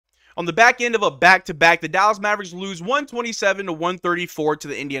On the back end of a back-to-back, the Dallas Mavericks lose 127 to 134 to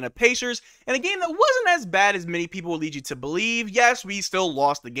the Indiana Pacers, and a game that wasn't as bad as many people would lead you to believe. Yes, we still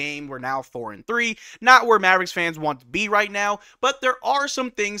lost the game. We're now 4-3, not where Mavericks fans want to be right now, but there are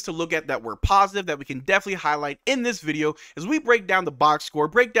some things to look at that were positive that we can definitely highlight in this video as we break down the box score,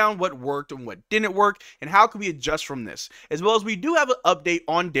 break down what worked and what didn't work, and how can we adjust from this, as well as we do have an update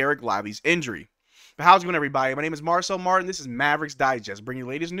on Derrick Lively's injury. But how's it going, everybody? My name is Marcel Martin. This is Mavs Digest, bringing you the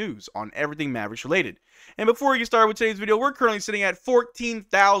latest news on everything Mavericks related. And before we get started with today's video, we're currently sitting at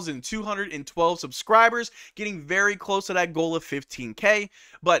 14,212 subscribers, getting very close to that goal of 15K.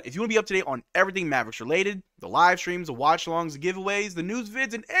 But if you want to be up to date on everything Mavericks related, the live streams, the watch-alongs, the giveaways, the news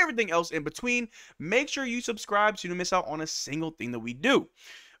vids, and everything else in between, make sure you subscribe so you don't miss out on a single thing that we do.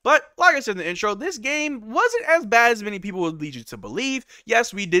 But like I said in the intro, this game wasn't as bad as many people would lead you to believe.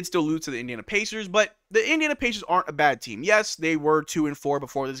 Yes, we did still lose to the Indiana Pacers, but the Indiana Pacers aren't a bad team. Yes, they were 2-4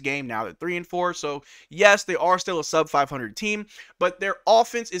 before this game. Now they're 3-4. So yes, they are still a sub 500 team, but their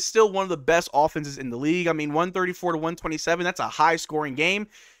offense is still one of the best offenses in the league. I mean, 134 to 127, that's a high scoring game.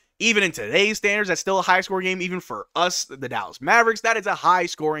 Even in today's standards, that's still a high-scoring game. Even for us, the Dallas Mavericks, that is a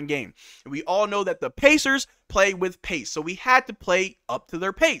high-scoring game. And we all know that the Pacers play with pace, so we had to play up to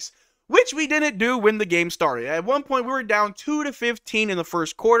their pace, which we didn't do when the game started. At one point, we were down 2-15 in the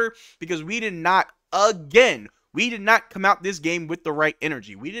first quarter because we did not, we did not come out this game with the right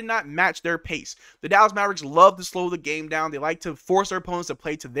energy. We did not match their pace. The Dallas Mavericks love to slow the game down. They like to force their opponents to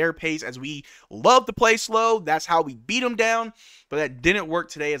play to their pace, as we love to play slow. That's how we beat them down. But that didn't work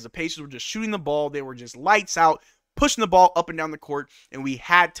today, as the Pacers were just shooting the ball. They were just lights out, pushing the ball up and down the court, and we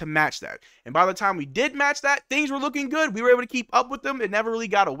had to match that. And by the time we did match that, things were looking good. We were able to keep up with them. It never really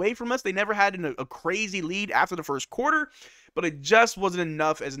got away from us. They never had a crazy lead after the first quarter, but it just wasn't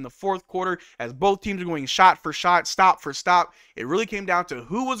enough as in the fourth quarter, as both teams are going shot for shot, stop for stop. It really came down to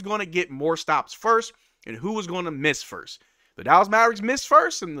who was going to get more stops first and who was going to miss first. The Dallas Mavericks missed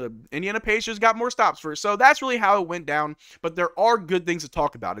first, and the Indiana Pacers got more stops first. So that's really how it went down. But there are good things to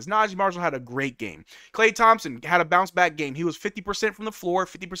talk about. As Naji Marshall had a great game. Klay Thompson had a bounce-back game. He was 50% from the floor,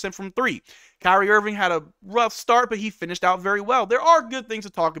 50% from three. Kyrie Irving had a rough start, but he finished out very well. There are good things to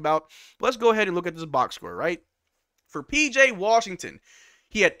talk about. Let's go ahead and look at this box score, right? For PJ Washington,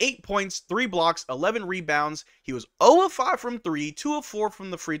 he had 8 points, 3 blocks, 11 rebounds. He was 0 of 5 from 3, 2 of 4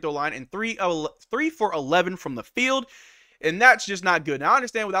 from the free throw line, and 3 for 11 from the field. And that's just not good. Now, I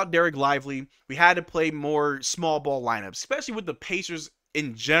understand without Derrick Lively, we had to play more small ball lineups, especially with the Pacers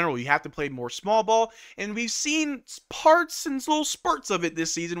in general. You have to play more small ball, and we've seen parts and little spurts of it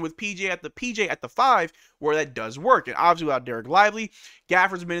this season with PJ at the 5, where that does work. And obviously without Derrick Lively,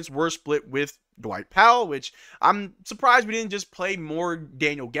 Gafford's minutes were split with Dwight Powell, which I'm surprised we didn't just play more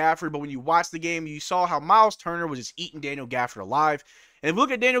Daniel Gafford. But when you watch the game, you saw how Miles Turner was just eating Daniel Gafford alive. And if you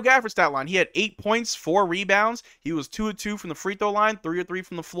look at Daniel Gafford's stat line, he had 8 points, 4 rebounds. He was 2 of 2 from the free throw line, 3 of 3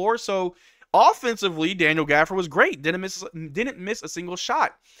 from the floor. So offensively, Daniel Gafford was great. Didn't miss a single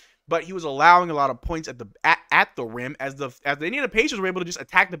shot. But he was allowing a lot of points at the rim as the Indiana Pacers were able to just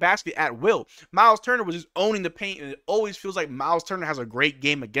attack the basket at will. Miles Turner was just owning the paint, and it always feels like Miles Turner has a great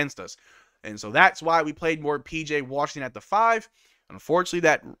game against us. And so that's why we played more PJ Washington at the 5. Unfortunately,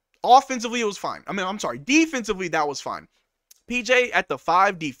 that offensively it was fine. Defensively that was fine. PJ at the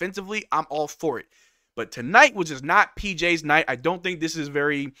 5 defensively, I'm all for it. But tonight was just not PJ's night. I don't think this is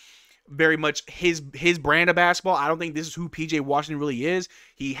very much his brand of basketball. I don't think this is who PJ Washington really is.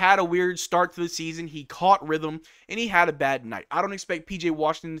 He had a weird start to the season. He caught rhythm, and he had a bad night. I don't expect PJ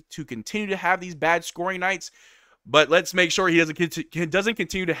Washington to continue to have these bad scoring nights, but let's make sure he doesn't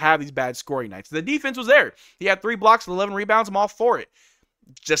continue to have these bad scoring nights. The defense was there. He had 3 blocks and 11 rebounds. I'm all for it.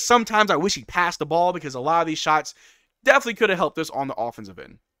 Just sometimes I wish he passed the ball, because a lot of these shots definitely could have helped us on the offensive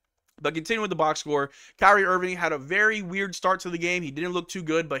end. But continuing with the box score, Kyrie Irving had a very weird start to the game. He didn't look too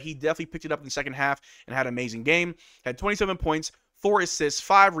good, but he definitely picked it up in the second half and had an amazing game. Had 27 points, 4 assists,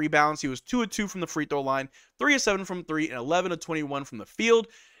 5 rebounds. He was 2 of 2 from the free throw line, 3 of 7 from 3, and 11 of 21 from the field.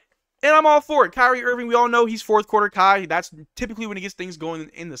 And I'm all for it. Kyrie Irving, we all know he's fourth quarter Kai. That's typically when he gets things going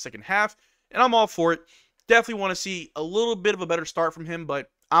in the second half. And I'm all for it. Definitely want to see a little bit of a better start from him,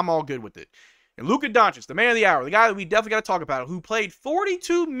 but I'm all good with it. And Luka Doncic, the man of the hour, the guy that we definitely got to talk about, who played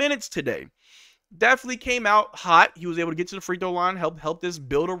 42 minutes today, definitely came out hot. He was able to get to the free throw line, help this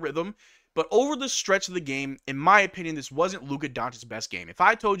build a rhythm. But over the stretch of the game, in my opinion, this wasn't Luka Doncic's best game. If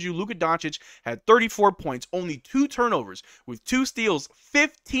I told you Luka Doncic had 34 points, only 2 turnovers, with 2 steals,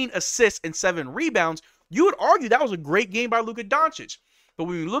 15 assists, and 7 rebounds, you would argue that was a great game by Luka Doncic. But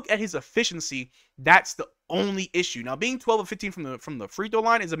when we look at his efficiency, that's the only issue. Now, being 12 of 15 from the free throw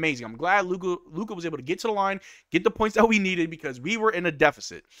line is amazing. I'm glad Luka was able to get to the line, get the points that we needed because we were in a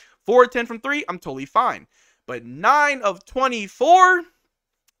deficit. 4 of 10 from 3, I'm totally fine. But 9 of 24,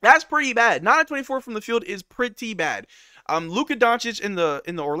 that's pretty bad. 9 of 24 from the field is pretty bad. Luka Doncic in the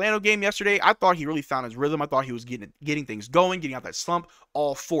Orlando game yesterday, I thought he really found his rhythm. I thought he was getting things going, getting out that slump,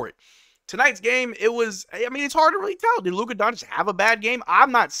 all for it. Tonight's game, it's hard to really tell. Did Luka Doncic have a bad game?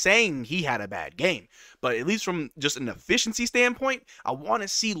 I'm not saying he had a bad game, but at least from just an efficiency standpoint, I want to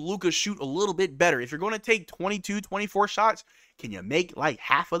see Luka shoot a little bit better. If you're going to take 22, 24 shots, can you make like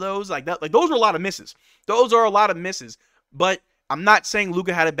half of those? Like those are a lot of misses. Those are a lot of misses, but I'm not saying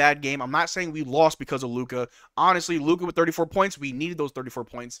Luka had a bad game. I'm not saying we lost because of Luka. Honestly, Luka with 34 points, we needed those 34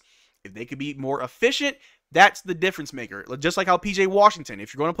 points. If they could be more efficient, that's the difference maker. Just like how PJ Washington,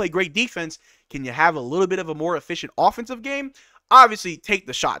 if you're going to play great defense, can you have a little bit of a more efficient offensive game? Obviously, take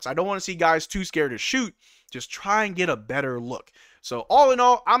the shots. I don't want to see guys too scared to shoot. Just try and get a better look. So all in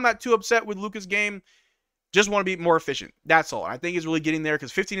all, I'm not too upset with Luka's game. Just want to be more efficient. That's all. I think he's really getting there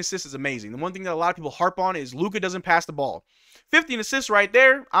because 15 assists is amazing. The one thing that a lot of people harp on is Luka doesn't pass the ball. 15 assists right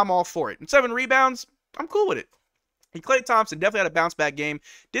there, I'm all for it. And 7 rebounds, I'm cool with it. And Klay Thompson definitely had a bounce-back game.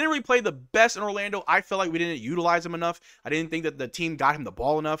 Didn't really play the best in Orlando. I feel like we didn't utilize him enough. I didn't think that the team got him the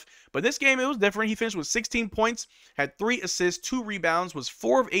ball enough. But this game, it was different. He finished with 16 points, had 3 assists, 2 rebounds, was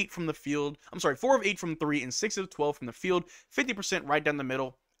 4 of 8 from the field. 4 of 8 from 3, and 6 of 12 from the field. 50% right down the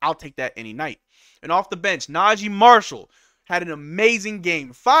middle. I'll take that any night. And off the bench, Naji Marshall had an amazing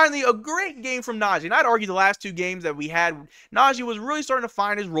game. Finally, a great game from Naji. And I'd argue the last 2 games that we had, Naji was really starting to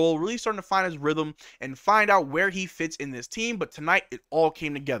find his role, really starting to find his rhythm, and find out where he fits in this team. But tonight, it all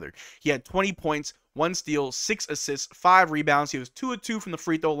came together. He had 20 points, 1 steal, 6 assists, 5 rebounds. He was 2 of 2 from the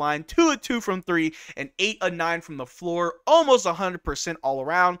free throw line, 2 of 2 from 3, and 8 of 9 from the floor. Almost 100% all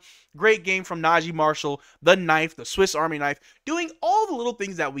around. Great game from Naji Marshall, the knife, the Swiss Army knife, doing all the little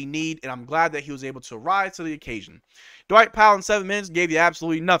things that we need, and I'm glad that he was able to rise to the occasion. Dwight Powell in 7 minutes gave you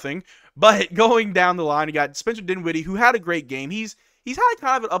absolutely nothing, but going down the line, you got Spencer Dinwiddie, who had a great game. He's had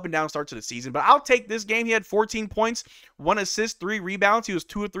kind of an up and down start to the season, but I'll take this game. He had 14 points, 1 assist, 3 rebounds. He was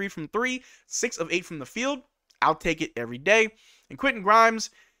 2 of 3 from 3, 6 of 8 from the field. I'll take it every day. And Quentin Grimes,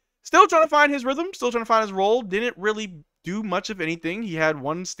 still trying to find his rhythm, still trying to find his role. Didn't really do much of anything. He had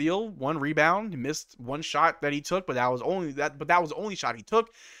 1 steal, 1 rebound. He missed 1 shot that he took, but that was the only shot he took.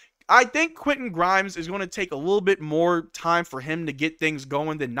 I think Quentin Grimes is going to take a little bit more time for him to get things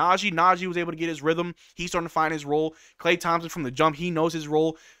going than Naji. Naji was able to get his rhythm. He's starting to find his role. Klay Thompson from the jump, he knows his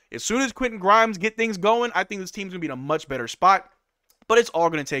role. As soon as Quentin Grimes get things going, I think this team's going to be in a much better spot, but it's all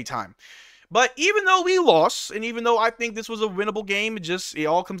going to take time. But even though we lost, and even though I think this was a winnable game, it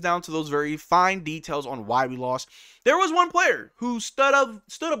all comes down to those very fine details on why we lost. There was one player who stood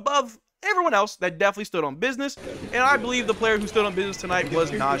above everyone else that definitely stood on business, and I believe the player who stood on business tonight was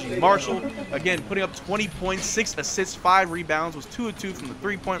Naji Marshall. Again, putting up 20 points, 6 assists, 5 rebounds, was 2 of 2 from the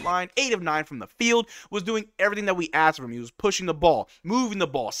three-point line, 8 of 9 from the field, was doing everything that we asked of him. He was pushing the ball, moving the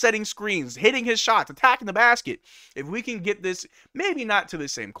ball, setting screens, hitting his shots, attacking the basket. If we can get this, maybe not to the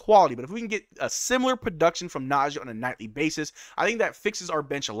same quality, but if we can get a similar production from Naji on a nightly basis, I think that fixes our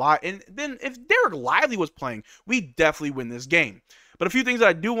bench a lot. And then if Derrick Lively was playing, we definitely win this game. But a few things that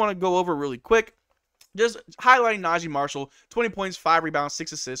I do want to go over really quick. Just highlighting Naji Marshall, 20 points, 5 rebounds,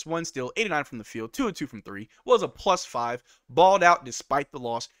 6 assists, 1 steal, 89 from the field, 2 of 2 from 3, was a +5, balled out despite the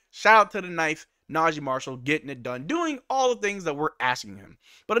loss. Shout out to the knife, Naji Marshall, getting it done, doing all the things that we're asking him.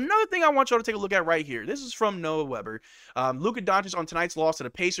 But another thing I want y'all to take a look at right here, this is from Noah Weber. Luka Doncic on tonight's loss to the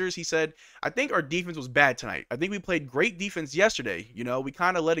Pacers, he said, I think our defense was bad tonight. I think we played great defense yesterday. You know, we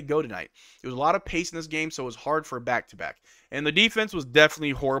kind of let it go tonight. There was a lot of pace in this game, so it was hard for a back-to-back. And the defense was definitely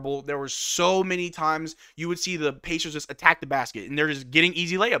horrible. There were so many times you would see the Pacers just attack the basket, and they're just getting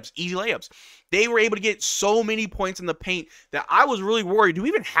easy layups. They were able to get so many points in the paint that I was really worried. Do we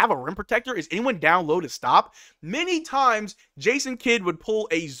even have a rim protector? Is anyone down low to stop? Many times, Jason Kidd would pull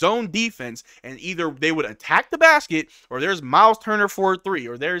a zone defense, and either they would attack the basket, or there's Miles Turner for a 3,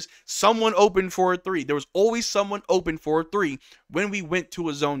 or there's someone open for a 3. There was always someone open for a 3 when we went to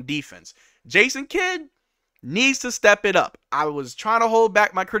a zone defense. Jason Kidd needs to step it up. I was trying to hold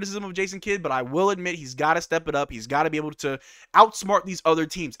back my criticism of Jason Kidd, but I will admit he's got to step it up. He's got to be able to outsmart these other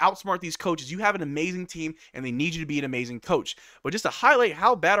teams, outsmart these coaches. You have an amazing team, and they need you to be an amazing coach. But just to highlight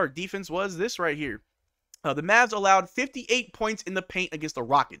how bad our defense was, this right here. The Mavs allowed 58 points in the paint against the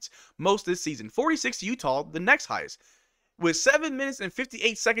Rockets, most this season. 46 to Utah, the next highest. With 7 minutes and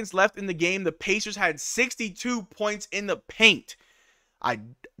 58 seconds left in the game, the Pacers had 62 points in the paint. I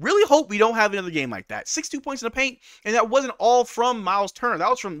really hope we don't have another game like that. 62 points in the paint, and that wasn't all from Miles Turner. That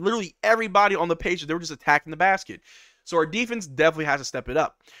was from literally everybody on the page. They were just attacking the basket. So our defense definitely has to step it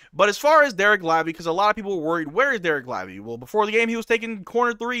up. But as far as Dereck Lively, because a lot of people were worried, where is Dereck Lively? Well, before the game, he was taking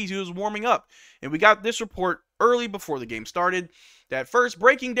corner threes. He was warming up. And we got this report early before the game started that first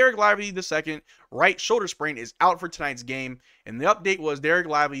breaking Dereck Lively II right shoulder sprain is out for tonight's game. And the update was Dereck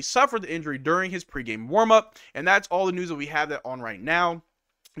Lively suffered the injury during his pregame warmup. And that's all the news that we have that on right now.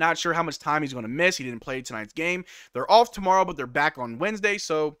 Not sure how much time he's going to miss. He didn't play tonight's game. They're off tomorrow, but they're back on Wednesday.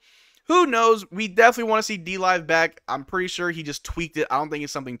 So who knows? We definitely want to see D-Live back. I'm pretty sure he just tweaked it. I don't think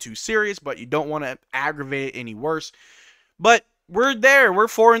it's something too serious, but you don't want to aggravate it any worse. But we're there. We're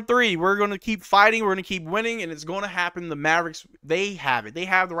 4-3. We're going to keep fighting. We're going to keep winning, and it's going to happen. The Mavericks, they have it. They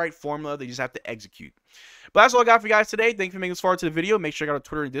have the right formula. They just have to execute. But that's all I got for you guys today. Thank you for making this far to the video. Make sure you got on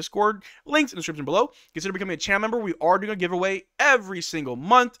Twitter and Discord. Links in the description below. Consider becoming a channel member. We are doing a giveaway every single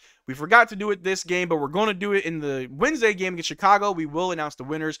month. We forgot to do it this game, but we're going to do it in the Wednesday game against Chicago. We will announce the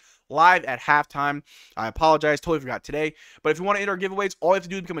winners live at halftime. I apologize. Totally forgot today. But if you want to enter our giveaways, all you have to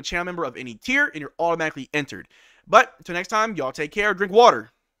do is become a channel member of any tier, and you're automatically entered. But until next time, y'all take care. Drink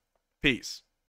water. Peace.